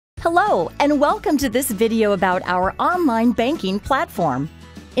Hello, and welcome to this video about our online banking platform.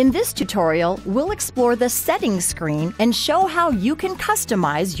 In this tutorial, we'll explore the settings screen and show how you can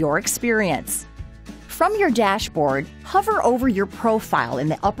customize your experience. From your dashboard, hover over your profile in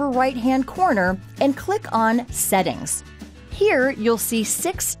the upper right-hand corner and click on Settings. Here, you'll see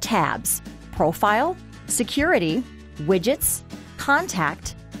 6 tabs: Profile, Security, Widgets,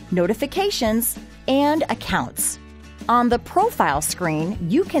 Contact, Notifications, and Accounts. On the Profile screen,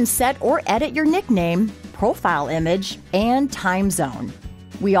 you can set or edit your nickname, profile image, and time zone.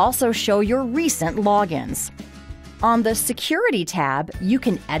 We also show your recent logins. On the Security tab, you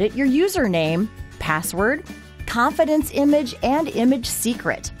can edit your username, password, confidence image, and image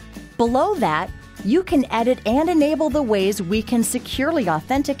secret. Below that, you can edit and enable the ways we can securely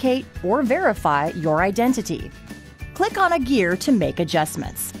authenticate or verify your identity. Click on a gear to make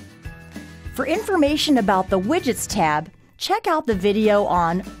adjustments. For information about the Widgets tab, check out the video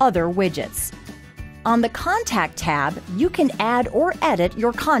on Other Widgets. On the Contact tab, you can add or edit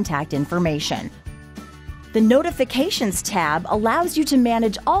your contact information. The Notifications tab allows you to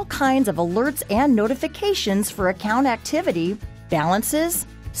manage all kinds of alerts and notifications for account activity, balances,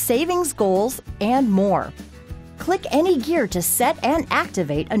 savings goals, and more. Click any gear to set and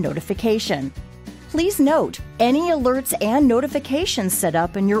activate a notification. Please note, any alerts and notifications set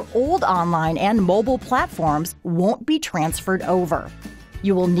up in your old online and mobile platforms won't be transferred over.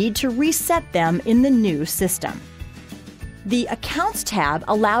 You will need to reset them in the new system. The Accounts tab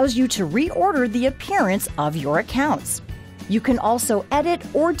allows you to reorder the appearance of your accounts. You can also edit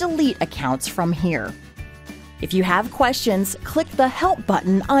or delete accounts from here. If you have questions, click the Help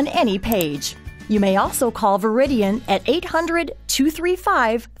button on any page. You may also call Veridian at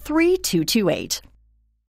 800-235-3228.